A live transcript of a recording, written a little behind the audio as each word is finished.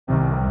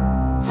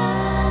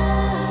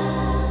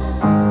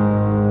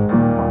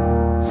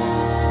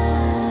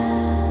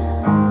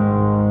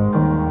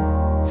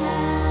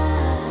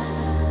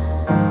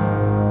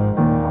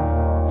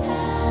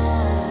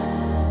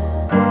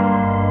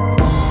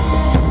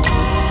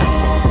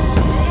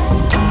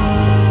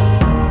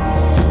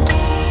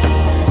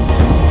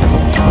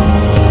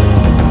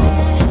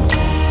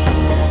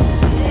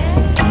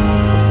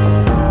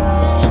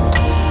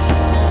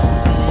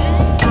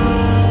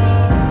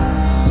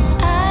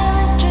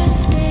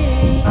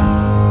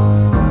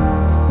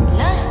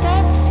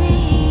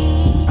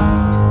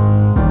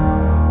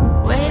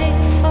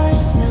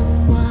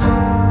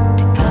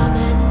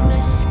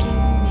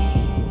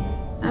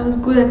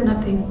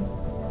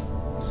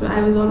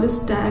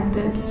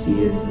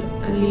she is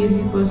a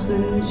lazy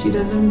person. She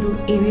doesn't do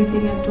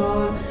anything at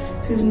all.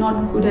 She's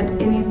not good at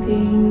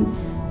anything.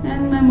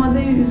 And my mother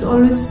is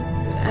always,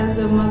 as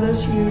a mother,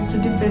 she used to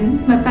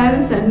defend. My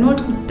parents had no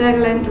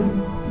tagline to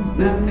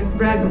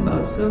brag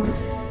about. So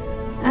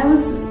I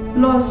was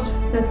lost.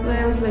 That's why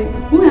I was like,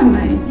 who am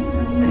I?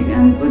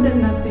 I'm good at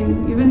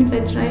nothing. Even if I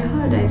try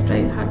hard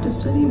to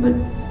study, but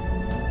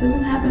it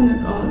doesn't happen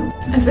at all.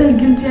 I felt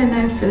guilty and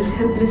I felt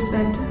helpless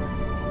that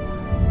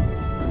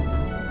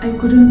I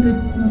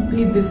couldn't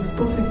be this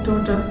perfect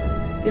daughter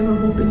they were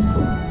hoping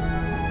for.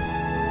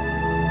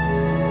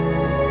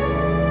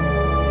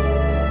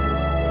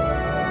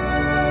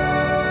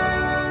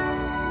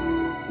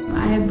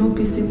 I had no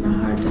peace in my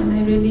heart, and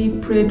I really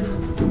prayed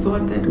to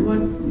God that what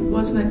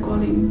was my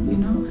calling,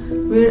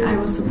 where I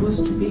was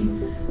supposed to be.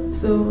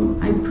 So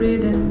I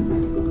prayed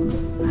and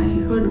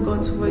I heard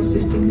God's voice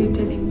distinctly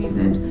telling me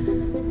that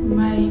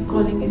my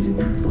calling is in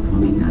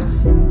performing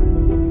arts.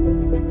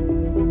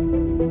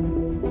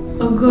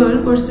 A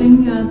girl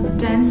pursuing a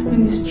dance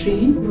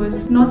ministry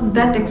was not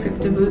that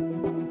acceptable.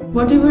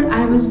 Whatever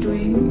I was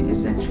doing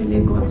is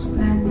actually God's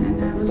plan,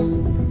 and I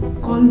was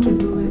called to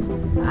do it.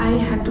 I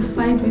had to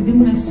fight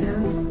within myself.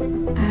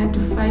 I had to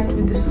fight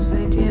with the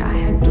society. I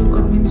had to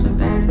convince my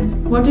parents.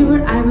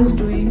 Whatever I was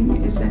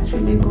doing is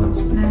actually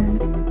God's plan,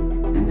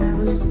 and I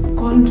was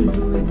called to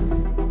do it.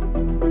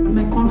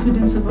 My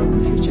confidence about my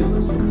future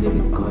was only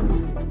with God.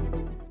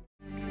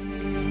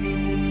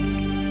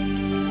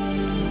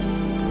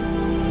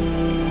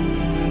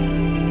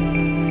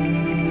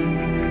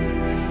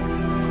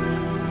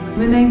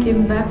 When I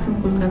came back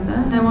from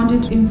Kolkata, I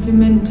wanted to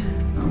implement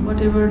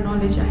whatever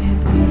knowledge I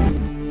had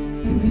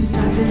gained. We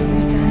started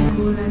this dance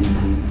school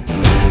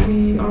and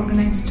we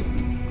organized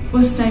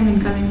first time in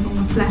Kalimpong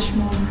a flash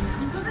mob.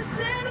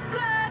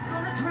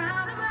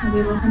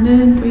 There were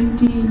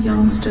 120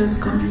 youngsters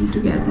coming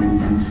together and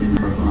dancing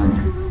for God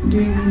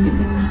during the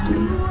Independence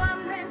Day.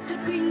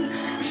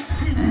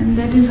 And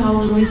that is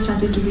how we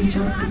started to reach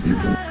out to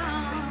people.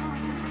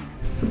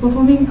 So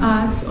performing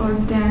arts or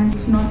dance,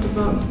 it's not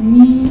about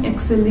me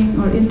excelling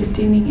or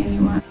entertaining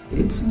anyone.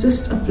 It's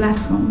just a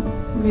platform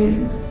where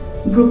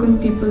broken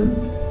people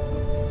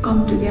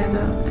come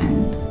together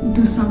and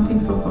do something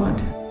for God.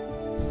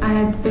 I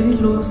had very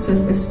low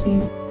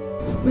self-esteem.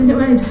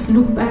 Whenever I just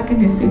look back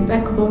and I sit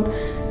back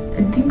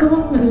and think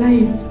about my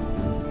life,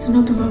 it's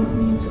not about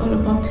me, it's all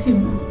about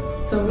Him.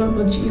 It's all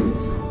about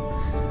Jesus.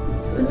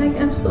 So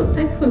I'm so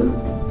thankful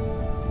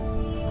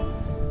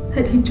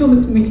that He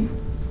chose me.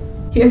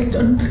 He has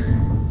done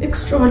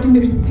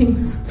extraordinary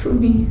things through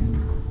me,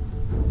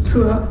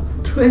 through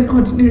an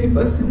ordinary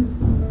person,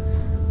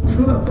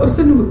 through a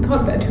person who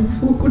thought that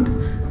who could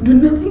do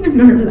nothing in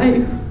her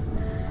life.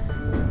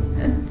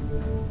 And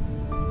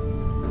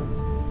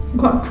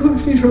God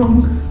proved me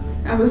wrong.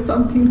 I was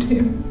something to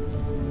Him.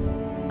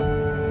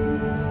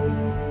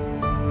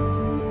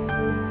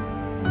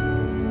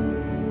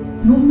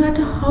 No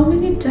matter how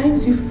many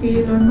times you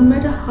fail, or no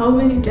matter how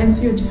many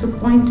times you're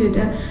disappointed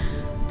and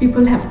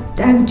people have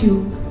tagged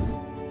you,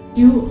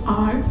 you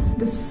are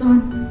the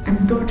son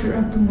and daughter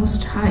of the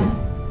Most High.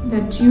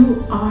 That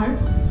you are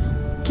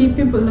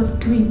capable of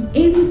doing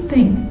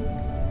anything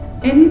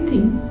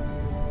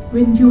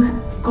when you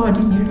have God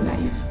in your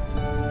life.